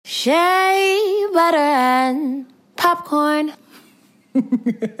Shea butter and popcorn.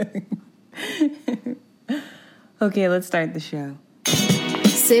 Okay, let's start the show.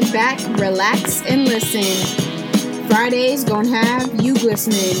 Sit back, relax, and listen. Friday's gonna have you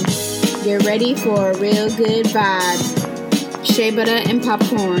glistening. Get ready for a real good vibe. Shea butter and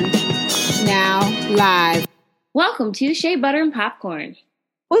popcorn. Now live. Welcome to Shea Butter and Popcorn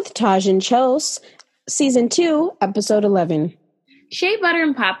with Taj and Chels, Season 2, Episode 11. Shea Butter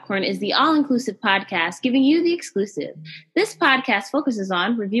and Popcorn is the all-inclusive podcast giving you the exclusive. This podcast focuses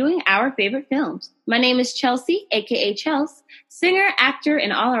on reviewing our favorite films. My name is Chelsea, a.k.a. Chels, singer, actor,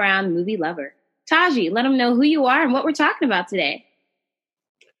 and all-around movie lover. Taji, let them know who you are and what we're talking about today.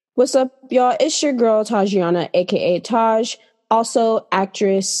 What's up, y'all? It's your girl, Tajiana, a.k.a. Taj, also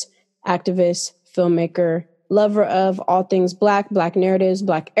actress, activist, filmmaker, lover of all things Black narratives,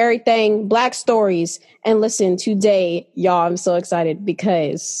 Black everything, Black stories. And listen, today, y'all, I'm so excited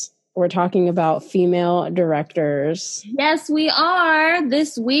because we're talking about female directors. Yes, we are.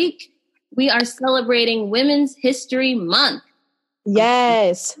 This week, we are celebrating Women's History Month.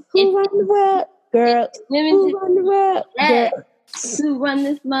 Yes. Who run the world, girl? Who run the world, yes. girl? Who run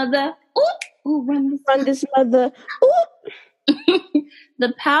this mother? Ooh. Who run this mother? Ooh.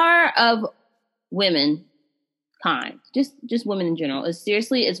 The power of women. Just women in general.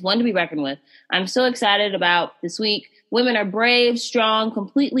 It's one to be reckoned with. I'm so excited about this week. Women are brave, strong,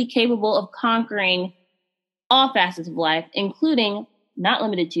 completely capable of conquering all facets of life, including, not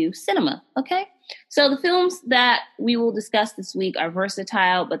limited to, cinema. Okay? So the films that we will discuss this week are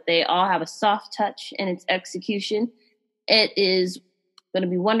versatile, but they all have a soft touch in its execution. It is going to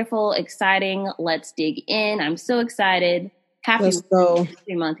be wonderful, exciting. Let's dig in. I'm so excited. Happy Women's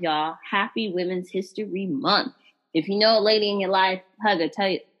History Month, y'all. Happy Women's History Month. If you know a lady in your life, hug her,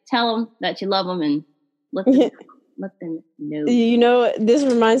 tell them that you love them, and let them know. You know, this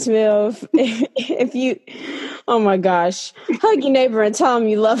reminds me of if you, oh my gosh, hug your neighbor and tell them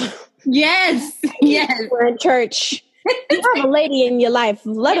you love them. Yes. We're in church. You have a lady in your life.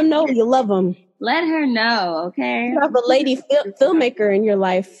 Let them know you love them. Let her know, okay? You have a lady filmmaker in your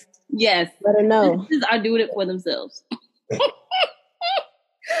life. Yes. Let her know. Sisters are doing it for themselves. All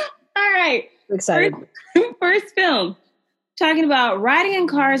right. I'm excited. First film, talking about Riding in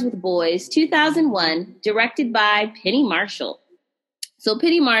Cars with Boys, 2001, directed by Penny Marshall. So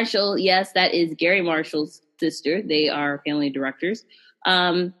Penny Marshall, yes, that is Gary Marshall's sister. They are family directors.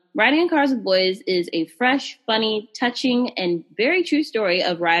 Riding in Cars with Boys is a fresh, funny, touching, and very true story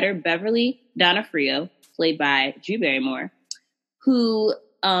of writer Beverly D'Onofrio, played by Drew Barrymore, who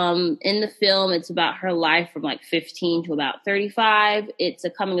in the film, it's about her life from like 15 to about 35. It's a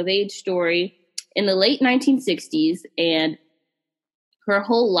coming of age story in the late 1960s, and her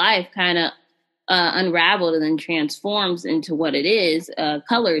whole life kind of unraveled and then transforms into what it is,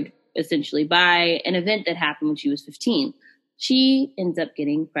 colored essentially by an event that happened when she was 15. She ends up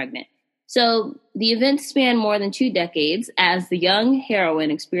getting pregnant. So the events span more than 2 decades as the young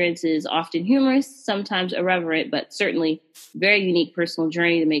heroine experiences often humorous, sometimes irreverent, but certainly very unique personal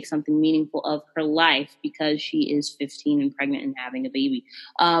journey to make something meaningful of her life because she is 15 and pregnant and having a baby.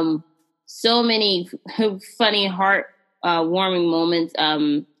 So many funny, heart-warming moments,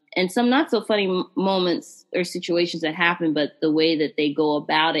 and some not so funny moments or situations that happen, but the way that they go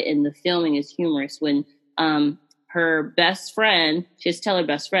about it in the filming is humorous when her best friend, she has to tell her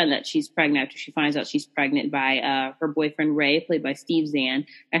best friend that she's pregnant after she finds out she's pregnant by her boyfriend, Ray, played by Steve Zahn.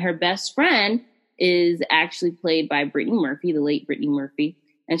 And her best friend is actually played by Brittany Murphy, the late Brittany Murphy.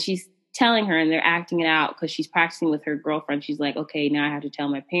 And she's telling her, and they're acting it out because she's practicing with her girlfriend. She's like, okay, now I have to tell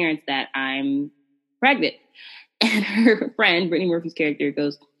my parents that I'm pregnant. And her friend, Brittany Murphy's character,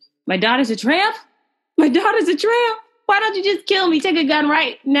 goes, my daughter's a tramp? My daughter's a tramp? Why don't you just kill me? Take a gun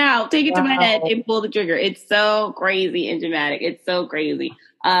right now. Take it to my head and pull the trigger. It's so crazy and dramatic. It's so crazy.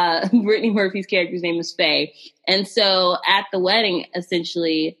 Brittany Murphy's character's name is Faye. And so at the wedding,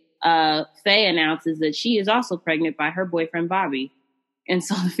 essentially, Faye announces that she is also pregnant by her boyfriend, Bobby. And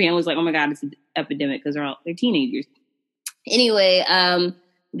so the family's like, oh my God, it's an epidemic because they're teenagers. Anyway,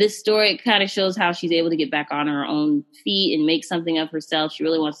 this story kind of shows how she's able to get back on her own feet and make something of herself. She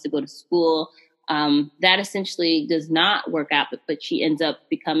really wants to go to school. That essentially does not work out, but she ends up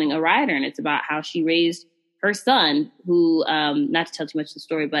becoming a writer. And it's about how she raised her son, who, not to tell too much of the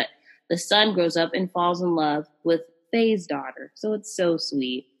story, but the son grows up and falls in love with Faye's daughter. So it's so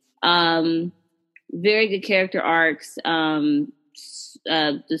sweet. Very good character arcs.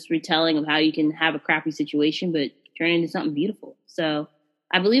 Just retelling of how you can have a crappy situation, but turn it into something beautiful. So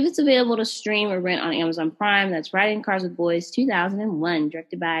I believe it's available to stream or rent on Amazon Prime. That's Riding in Cars with Boys, 2001,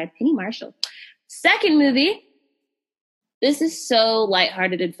 directed by Penny Marshall. Second movie, This is so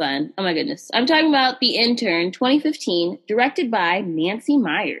lighthearted and fun. Oh my goodness. I'm talking about The Intern 2015, directed by Nancy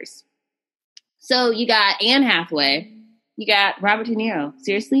Meyers. So you got Anne Hathaway. You got Robert De Niro.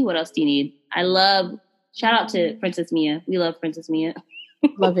 Seriously, what else do you need? Shout out to Princess Mia. We love Princess Mia.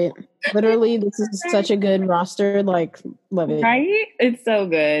 Love it. Literally, this is such a good roster. Like, love it. Right? It's so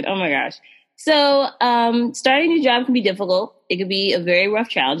good. Oh my gosh. So starting a new job can be difficult. It can be a very rough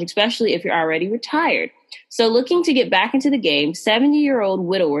challenge, especially if you're already retired. So looking to get back into the game, 70-year-old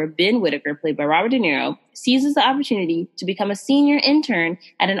widower Ben Whitaker, played by Robert De Niro, seizes the opportunity to become a senior intern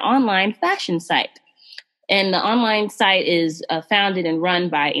at an online fashion site. And the online site is founded and run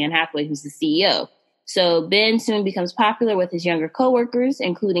by Anne Hathaway, who's the CEO. So Ben soon becomes popular with his younger coworkers,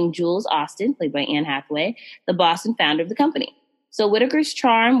 including Jules Austin, played by Anne Hathaway, the boss and founder of the company. So Whitaker's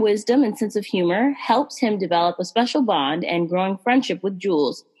charm, wisdom, and sense of humor helps him develop a special bond and growing friendship with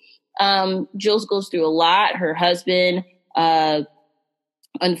Jules. Jules goes through a lot. Her husband,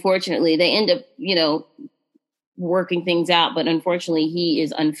 unfortunately, they end up, working things out. But unfortunately, he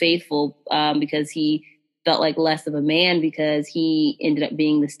is unfaithful because he felt like less of a man because he ended up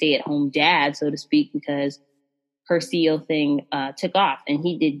being the stay-at-home dad, so to speak, because her CEO thing took off. And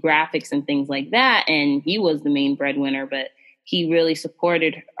he did graphics and things like that. And he was the main breadwinner, but he really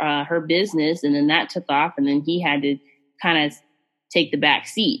supported her business. And then that took off. And then he had to kind of take the back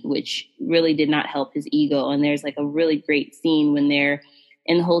seat, which really did not help his ego. And there's like a really great scene when they're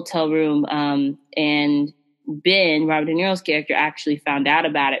in the hotel room and Ben, Robert De Niro's character, actually found out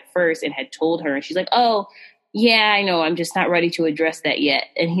about it first and had told her. And she's like, oh, yeah, I know. I'm just not ready to address that yet.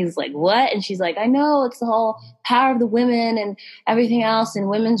 And he's like, what? And she's like, I know it's the whole power of the women and everything else and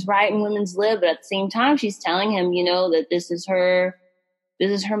women's right and women's live. But at the same time, she's telling him, that this is her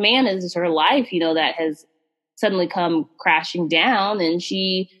man, this is her life, that has suddenly come crashing down. And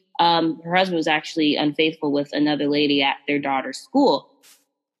her husband was actually unfaithful with another lady at their daughter's school.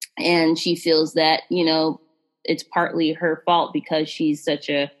 And she feels that, it's partly her fault because she's such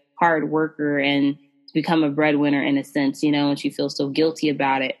a hard worker and become a breadwinner in a sense, and she feels so guilty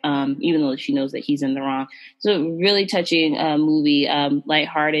about it, even though she knows that he's in the wrong. So really touching movie,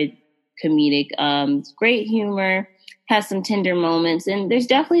 lighthearted, comedic, great humor, has some tender moments. And there's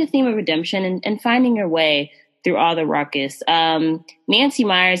definitely a theme of redemption and finding your way through all the ruckus. Nancy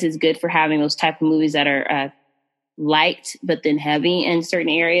Meyers is good for having those type of movies that are light, but then heavy in certain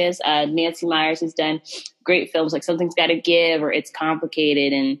areas. Nancy Meyers has done great films like Something's Gotta Give or It's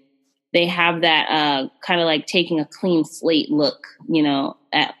Complicated. And they have that kind of like taking a clean slate look,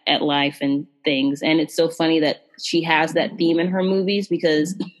 at life and things. And it's so funny that she has that theme in her movies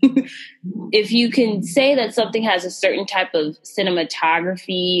because if you can say that something has a certain type of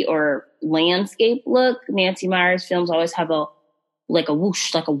cinematography or landscape look, Nancy Meyers films always have a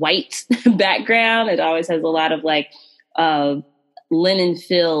whoosh, like a white background. It always has a lot of like linen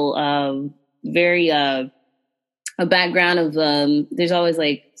fill, very a background of there's always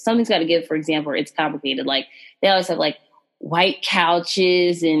like Something's Gotta Give, for example, or It's Complicated. Like they always have like white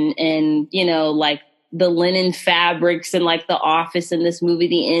couches and like the linen fabrics and like the office in this movie,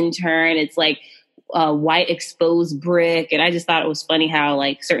 The Intern. It's like white exposed brick. And I just thought it was funny how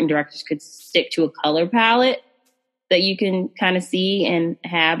like certain directors could stick to a color palette that you can kind of see and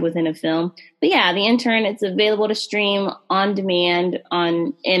have within a film. But yeah, The Intern, it's available to stream on demand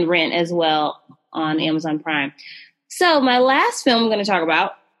and rent as well on Amazon Prime. So my last film I'm going to talk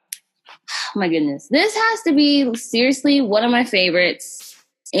about, oh my goodness, this has to be seriously one of my favorites.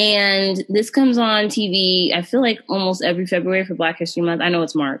 And this comes on TV, I feel like almost every February for Black History Month. I know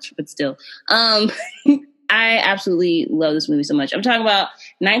it's March, but still. I absolutely love this movie so much. I'm talking about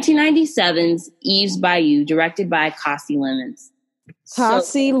 1997's Eve's Bayou, directed by Kasi Lemmons.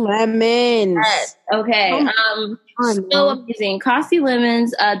 Kasi Lemmons. Yes. Okay. So amazing. Kasi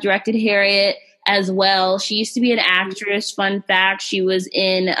Lemmons directed Harriet as well. She used to be an actress. Fun fact, she was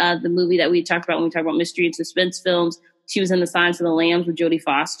in the movie that we talked about when we talked about mystery and suspense films. She was in The Silence of the Lambs with Jodie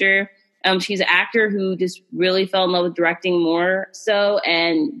Foster. She's an actor who just really fell in love with directing more so,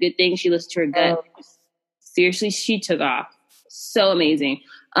 and good thing she listened to her gut. Seriously, she took off. So amazing.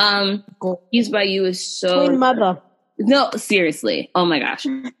 Eve's Bayou is so... Twin mother. No, seriously. Oh my gosh.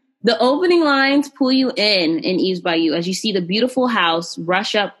 The opening lines pull you in Eve's Bayou as you see the beautiful house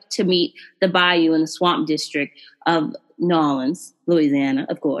rush up to meet the bayou in the swamp district of New Orleans, Louisiana,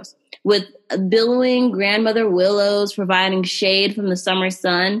 of course, with billowing grandmother willows providing shade from the summer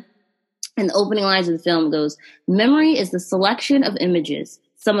sun. And the opening lines of the film goes, memory is the selection of images,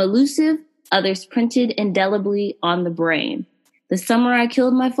 some elusive, others printed indelibly on the brain. The summer I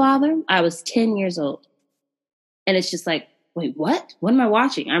killed my father, I was 10 years old. And it's just like, wait, what? What am I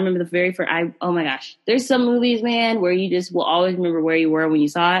watching? I remember the very first, oh my gosh. There's some movies, man, where you just will always remember where you were when you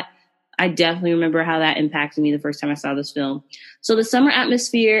saw it. I definitely remember how that impacted me the first time I saw this film. So the summer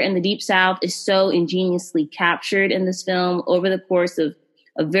atmosphere in the Deep South is so ingeniously captured in this film over the course of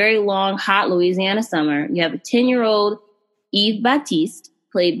a very long, hot Louisiana summer. You have a 10-year-old Eve Baptiste,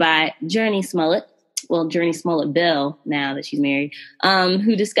 played by Journey Smollett. Well, Journey Smollett Bell, now that she's married,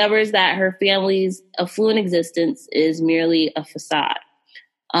 who discovers that her family's affluent existence is merely a facade.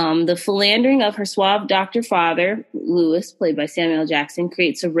 The philandering of her suave doctor father, Lewis, played by Samuel Jackson,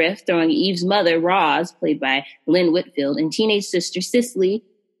 creates a rift, throwing Eve's mother, Roz, played by Lynn Whitfield, and teenage sister, Cicely,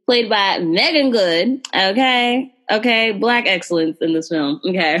 played by Megan Good. Okay, Black excellence in this film.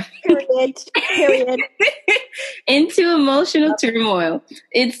 Okay. Period. Into emotional turmoil.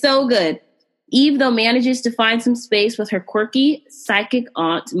 It's so good. Eve, though, manages to find some space with her quirky, psychic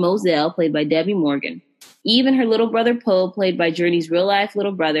aunt, Moselle, played by Debbie Morgan. Eve and her little brother, Poe, played by Journey's real-life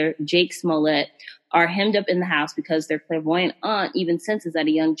little brother, Jake Smollett, are hemmed up in the house because their clairvoyant aunt even senses that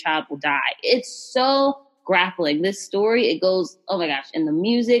a young child will die. It's so grappling. This story, it goes, oh my gosh, and the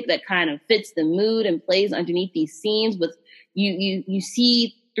music that kind of fits the mood and plays underneath these scenes with you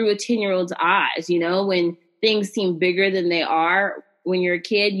see through a 10-year-old's eyes, you know, when things seem bigger than they are. When you're a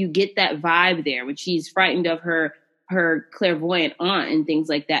kid, you get that vibe there when she's frightened of her clairvoyant aunt and things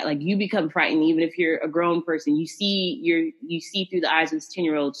like that. Like, you become frightened even if you're a grown person. You see through the eyes of this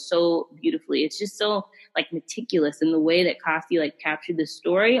 10-year-old so beautifully. It's just so like meticulous in the way that Costi like captured the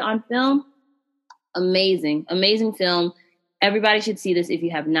story on film. Amazing film. Everybody should see this if you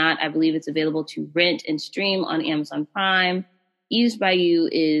have not. I believe it's available to rent and stream on Amazon Prime. Eve's Bayou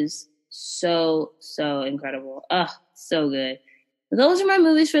is so incredible. So good. Those are my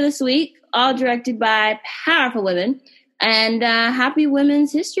movies for this week, all directed by powerful women. And happy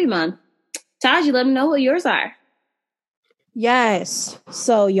Women's History Month. Taji, let them know what yours are. Yes.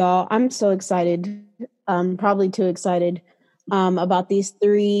 So, y'all, I'm so excited. Probably too excited about these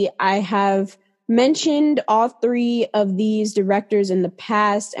three. I have mentioned all three of these directors in the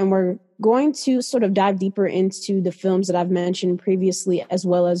past, and we're going to sort of dive deeper into the films that I've mentioned previously, as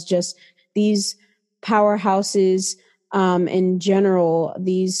well as just these powerhouses in general,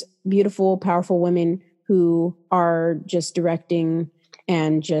 these beautiful, powerful women who are just directing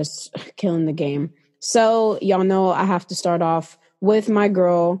and just killing the game. So y'all know I have to start off with my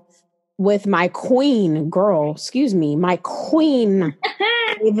queen,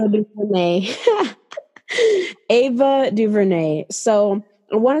 Ava DuVernay. Ava DuVernay. So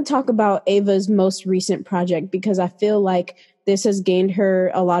I want to talk about Ava's most recent project because I feel like this has gained her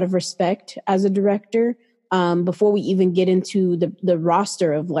a lot of respect as a director. Before we even get into the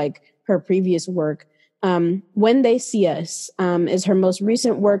roster of like her previous work. When They See Us is her most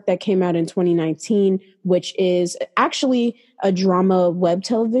recent work that came out in 2019, which is actually a drama web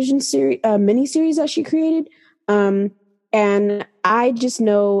television series, miniseries that she created. And I just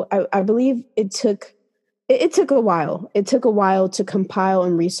know, I believe it took a while. It took a while to compile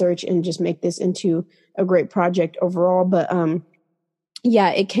and research and just make this into a great project overall. But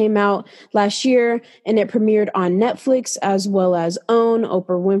yeah, it came out last year and it premiered on Netflix as well as OWN,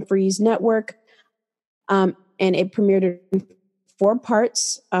 Oprah Winfrey's network. And it premiered in 4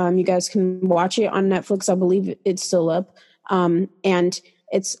 parts. You guys can watch it on Netflix. I believe it's still up. And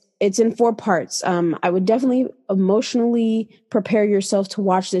it's in 4 parts. I would definitely emotionally prepare yourself to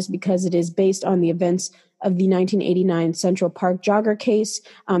watch this because it is based on the events of the 1989 Central Park jogger case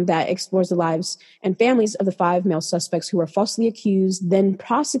that explores the lives and families of the 5 male suspects who were falsely accused, then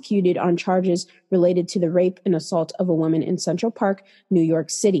prosecuted on charges related to the rape and assault of a woman in Central Park, New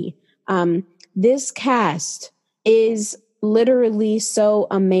York City. This cast is literally so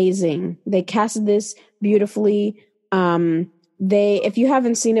amazing. They casted this beautifully. If you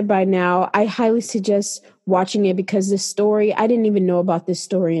haven't seen it by now, I highly suggest watching it because this story, I didn't even know about this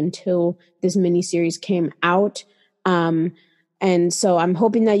story until this miniseries came out. And so I'm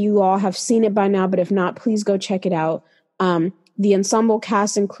hoping that you all have seen it by now, but if not, please go check it out. The ensemble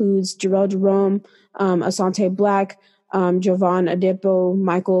cast includes Jarrell Jerome, Asante Black, Jovan Adepo,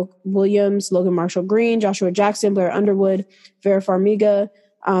 Michael Williams, Logan Marshall Green, Joshua Jackson, Blair Underwood, Vera Farmiga.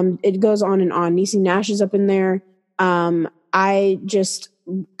 It goes on and on. Niecy Nash is up in there. I just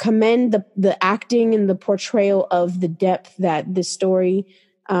commend the acting and the portrayal of the depth that this story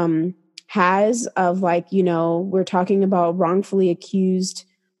has of, like, you know, we're talking about wrongfully accused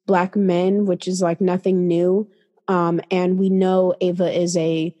Black men, which is like nothing new. And we know Ava is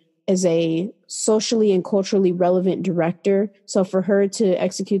a socially and culturally relevant director. So for her to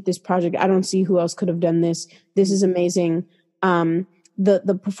execute this project, I don't see who else could have done this. This is amazing.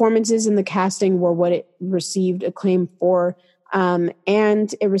 the performances and the casting were what it received acclaim for.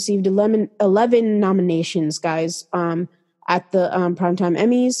 And it received 11 nominations, guys, at the Primetime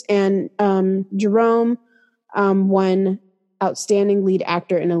Emmys. And Jerome won Outstanding Lead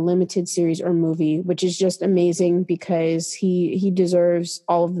Actor in a Limited Series or Movie, which is just amazing because he deserves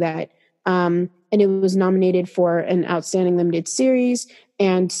all of that. And it was nominated for an Outstanding Limited Series,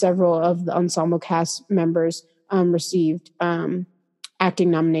 and several of the ensemble cast members received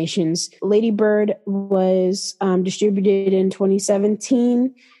acting nominations. Lady Bird was distributed in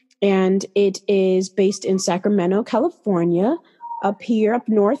 2017, and it is based in Sacramento, California, up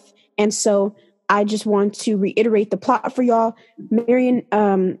north. And so I just want to reiterate the plot for y'all. Marion,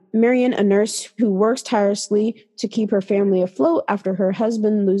 a nurse who works tirelessly to keep her family afloat after her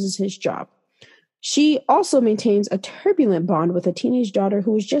husband loses his job. She also maintains a turbulent bond with a teenage daughter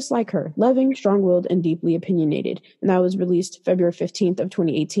who is just like her, loving, strong-willed, and deeply opinionated. And that was released February 15th of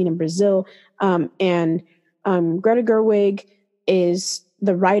 2018 in Brazil. And Greta Gerwig is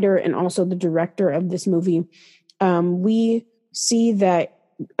the writer and also the director of this movie. We see that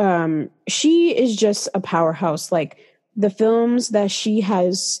she is just a powerhouse. Like, the films that she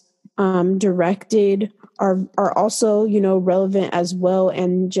has directed are also, relevant as well.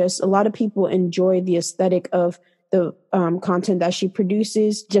 And just a lot of people enjoy the aesthetic of the content that she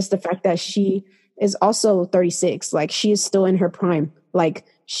produces. Just the fact that she is also 36, like, she is still in her prime. Like,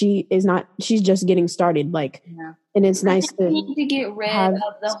 she's just getting started. Like, yeah. And it's nice to need to get rid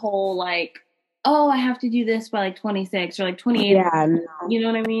of the whole, like, oh, I have to do this by like 26 or like 28. Yeah, no. You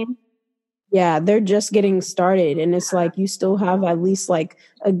know what I mean? Yeah, they're just getting started, and it's like you still have at least like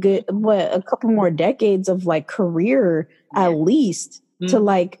a couple more decades of like career at least to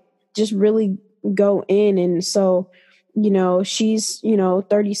like just really go in. And so, she's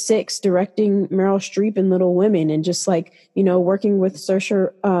 36, directing Meryl Streep in Little Women, and just like working with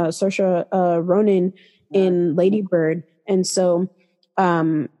Saoirse Ronan in Lady Bird. And so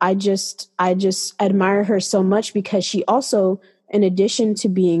I just admire her so much because she also, in addition to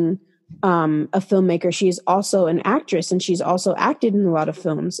being a filmmaker, she is also an actress, and she's also acted in a lot of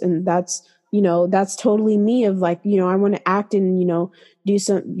films. And that's totally me, of like, I want to act and, do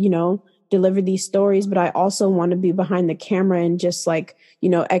some, deliver these stories, but I also want to be behind the camera and just like,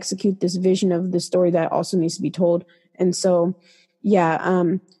 execute this vision of the story that also needs to be told. And so, yeah,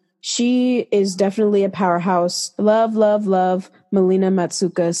 she is definitely a powerhouse. Love Melina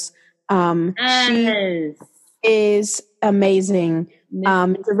Matsoukas. She is amazing.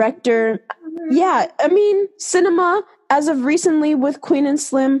 Director. Yeah, I mean, cinema as of recently with Queen and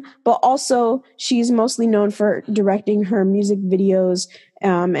Slim, but also she's mostly known for directing her music videos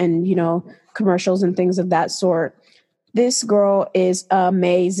and, commercials and things of that sort. This girl is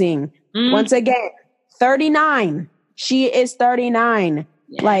amazing. Once again, 39. She is 39.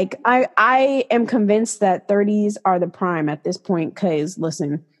 Yeah. Like, I am convinced that 30s are the prime at this point, because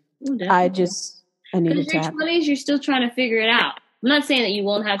listen, I need to have 20s, you're still trying to figure it out. I'm not saying that you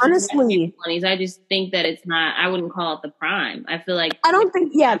won't have to honestly in your 20s. I just think that it's not, I wouldn't call it the prime. I feel like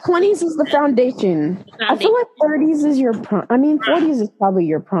 20s is the foundation. I feel like 30s is your prime. I mean, 40s is probably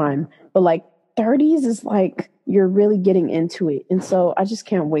your prime, but like 30s is like you're really getting into it. And so I just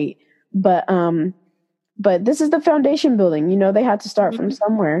can't wait. But this is the foundation building. They had to start from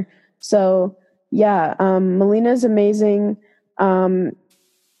somewhere. So yeah, Melina's amazing.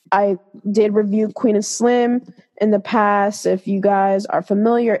 I did review Queen and Slim in the past, if you guys are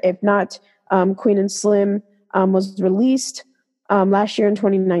familiar. If not, Queen and Slim was released last year in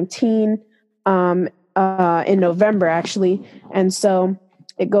 2019, in November, actually. And so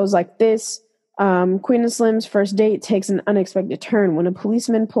it goes like this. Queen and Slim's first date takes an unexpected turn when a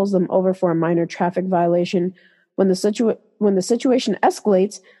policeman pulls them over for a minor traffic violation. When the situation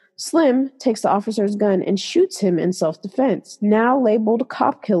escalates, Slim takes the officer's gun and shoots him in self-defense. Now labeled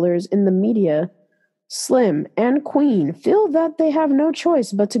cop killers in the media, Slim and Queen feel that they have no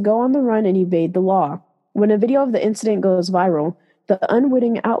choice but to go on the run and evade the law. When a video of the incident goes viral, the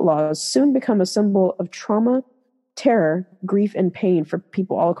unwitting outlaws soon become a symbol of trauma, terror, grief, and pain for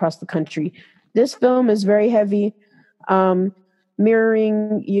people all across the country. This film is very heavy,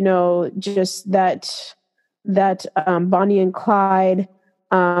 mirroring, just that Bonnie and Clyde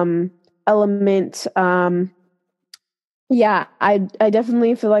element. I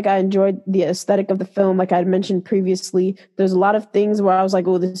definitely feel like I enjoyed the aesthetic of the film. Like I had mentioned previously, there's a lot of things where I was like,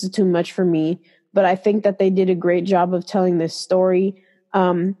 oh, this is too much for me. But I think that they did a great job of telling this story.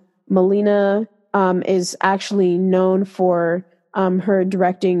 Melina is actually known for her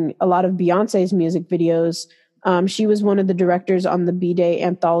directing a lot of Beyonce's music videos. She was one of the directors on the B-Day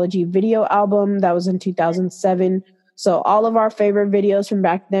anthology video album that was in 2007. So all of our favorite videos from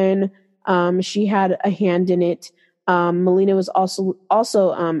back then, she had a hand in it. Melina was also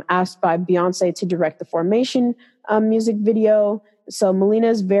asked by Beyonce to direct the Formation music video. So Melina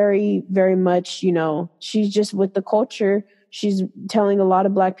is very, very much, she's just with the culture. She's telling a lot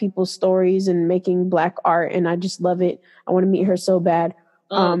of Black people's stories and making Black art, and I just love it. I want to meet her so bad.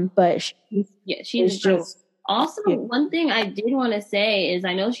 But she's just also one thing I did want to say is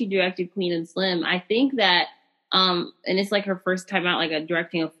I know she directed Queen and Slim. I think that and it's like her first time out like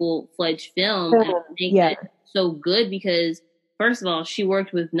directing a full-fledged film. And I think that's so good because first of all, she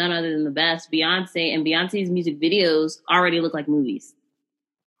worked with none other than the best, Beyonce, and Beyonce's music videos already look like movies.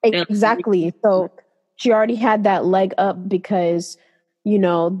 Exactly. So she already had that leg up because,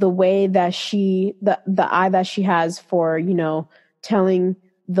 the way that the eye that she has for, telling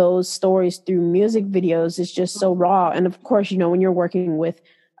those stories through music videos is just so raw. And of course, when you're working with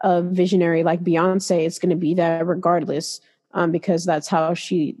a visionary like Beyonce, it's going to be that regardless, because that's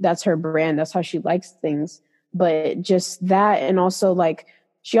her brand. That's how she likes things. But just that, and also like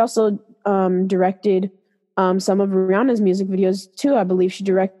she also directed some of Rihanna's music videos too. I believe she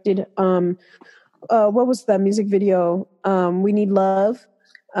directed what was that music video? We Need Love.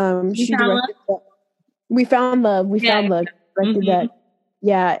 She directed that. We Found Love. We Found Love. Directed that.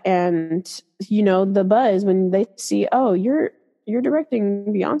 Yeah, and the buzz when they see, oh, you're directing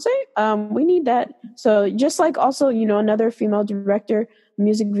Beyonce. We need that. So just like also, another female director,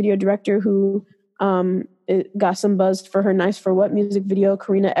 music video director who it got some buzz for her Nice for What music video,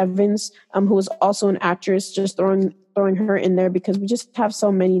 Karina Evans, who was also an actress, just throwing her in there because we just have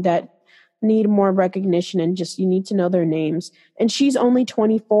so many that need more recognition and just you need to know their names. And she's only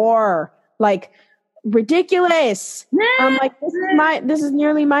 24. Like ridiculous. I'm like, this is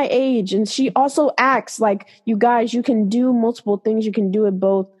nearly my age. And she also acts. Like, you guys, you can do multiple things. You can do it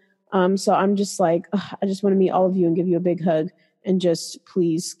both. So I'm just like, I just want to meet all of you and give you a big hug and just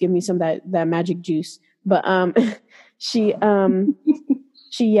please give me some of that magic juice. But she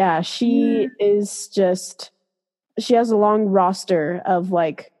is just, she has a long roster of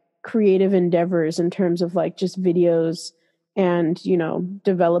like creative endeavors in terms of like just videos and,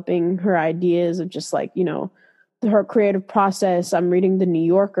 developing her ideas of just like, her creative process. I'm reading The New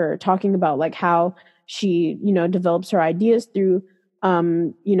Yorker talking about like how she, develops her ideas through,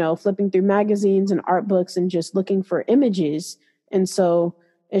 flipping through magazines and art books and just looking for images. And so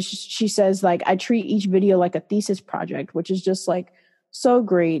she says like, I treat each video like a thesis project, which is just like so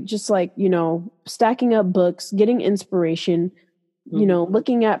great. Just like, stacking up books, getting inspiration,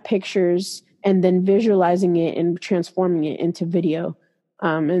 looking at pictures and then visualizing it and transforming it into video.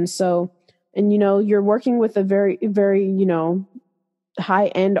 And you're working with a very, very,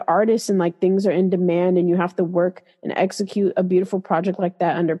 high-end artist and like things are in demand and you have to work and execute a beautiful project like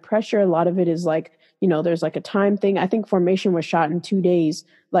that under pressure. A lot of it is like, there's like a time thing. I think Formation was shot in 2 days.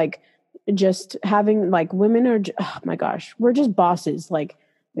 Like just having like women are, oh my gosh, we're just bosses. Like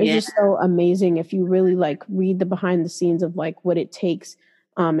it's just so amazing if you really like read the behind the scenes of like what it takes.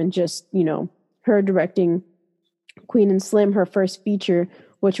 And just, her directing Queen and Slim, her first feature,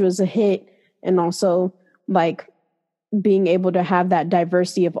 which was a hit, and also like being able to have that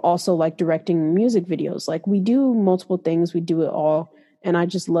diversity of also like directing music videos. Like we do multiple things, we do it all. And I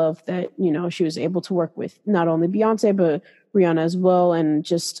just love that, she was able to work with not only Beyonce, but Rihanna as well. And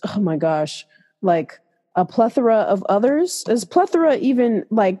just, oh my gosh, like a plethora of others. Is plethora even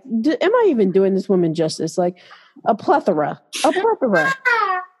like, am I even doing this woman justice? Like a plethora.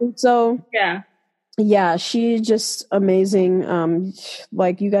 So yeah, she's just amazing.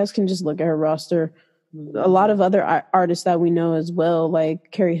 Like you guys can just look at her roster. A lot of other artists that we know as well, like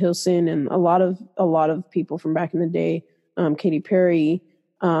Carrie Hilson and a lot of people from back in the day. Katy Perry.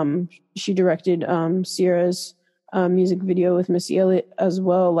 She directed Sierra's music video with Missy Elliott as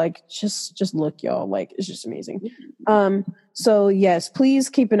well. Like just look, y'all. Like it's just amazing. So yes, please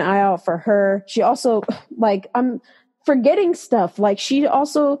keep an eye out for her. She also like I'm forgetting stuff. Like she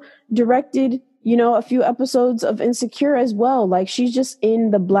also directed, a few episodes of Insecure as well. Like she's just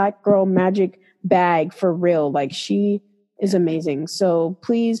in the Black girl magic bag for real. Like she is amazing. So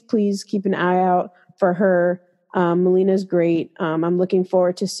please keep an eye out for her. Melina's great. I'm looking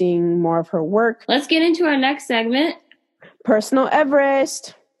forward to seeing more of her work. Let's get into our next segment. Personal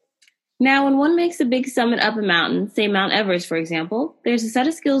Everest. Now, when one makes a big summit up a mountain, say Mount Everest, for example, there's a set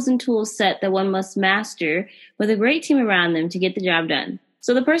of skills and tools set that one must master with a great team around them to get the job done.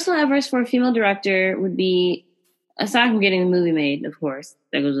 So the personal Everest for a female director would be, aside from getting the movie made, of course,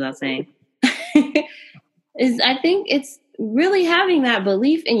 that goes without saying, I think it's really having that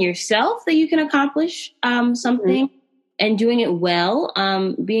belief in yourself that you can accomplish something and doing it well,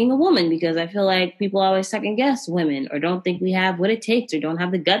 being a woman, because I feel like people always second guess women or don't think we have what it takes or don't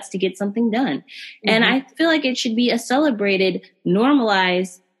have the guts to get something done. Mm-hmm. And I feel like it should be a celebrated,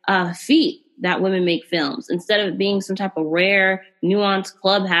 normalized feat that women make films, instead of being some type of rare, nuanced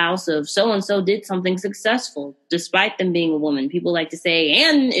clubhouse of so-and-so did something successful, despite them being a woman. People like to say,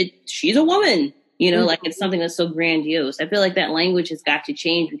 and she's a woman. You know, like it's something that's so grandiose. I feel like that language has got to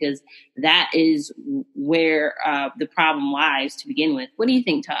change, because that is where the problem lies to begin with. What do you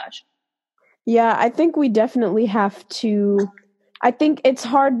think, Taj? Yeah, I think we definitely have to. I think it's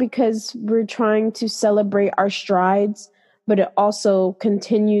hard because we're trying to celebrate our strides, but it also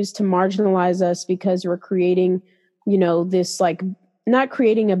continues to marginalize us because we're creating, this like not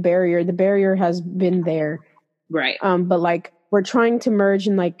creating a barrier. The barrier has been there. Right. But like we're trying to merge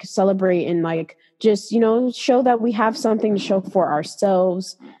and like celebrate and like just, show that we have something to show for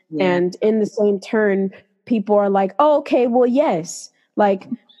ourselves. Yeah. And in the same turn, people are like, oh, okay, well, yes, like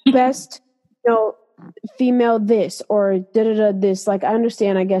best, female this or this. Like, I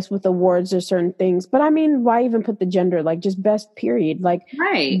understand, I guess, with awards or certain things, but I mean, why even put the gender? Like, just best period. Like,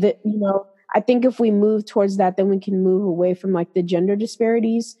 right. I think if we move towards that, then we can move away from like the gender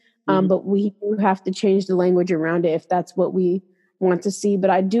disparities. But we do have to change the language around it if that's what we want to see. But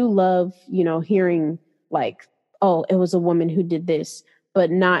I do love, hearing like, oh, it was a woman who did this,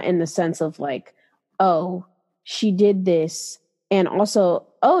 but not in the sense of like, oh, she did this. And also,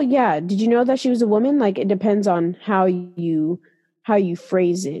 oh yeah, did you know that she was a woman? Like, it depends on how you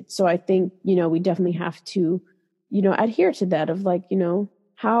phrase it. So I think, we definitely have to, adhere to that of like,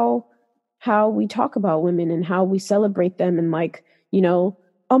 how we talk about women and how we celebrate them and like,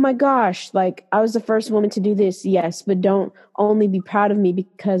 oh my gosh, like I was the first woman to do this. Yes, but don't only be proud of me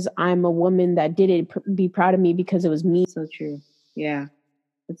because I'm a woman that did it. Be proud of me because it was me. So true. Yeah,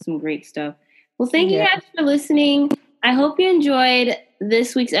 that's some great stuff. Well, thank you guys for listening. I hope you enjoyed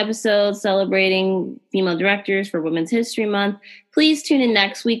this week's episode celebrating female directors for Women's History Month. Please tune in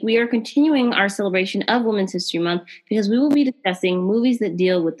next week. We are continuing our celebration of Women's History Month because we will be discussing movies that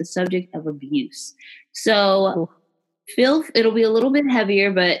deal with the subject of abuse. So it'll be a little bit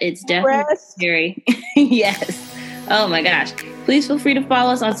heavier, but it's definitely scary. Yes. Oh my gosh. Please feel free to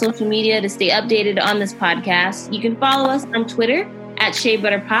follow us on social media to stay updated on this podcast. You can follow us on Twitter at Shea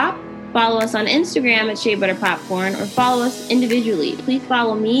Butter Pop. Follow us on Instagram at Shea Butter Popcorn, or follow us individually. Please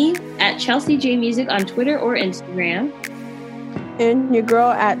follow me at Chelsea J Music on Twitter or Instagram. And your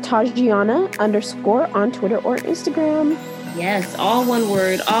girl at Tajiana _ on Twitter or Instagram. Yes, all one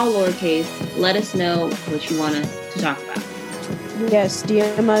word, all lowercase. Let us know what you want us to talk about. Yes,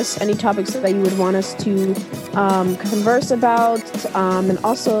 DM us any topics that you would want us to converse about. And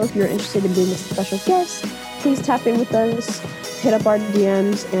also, if you're interested in being a special guest, please tap in with us, hit up our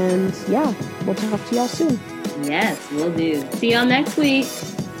DMs, and yeah, we'll talk to y'all soon. Yes, we'll do. See y'all next week.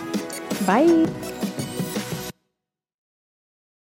 Bye.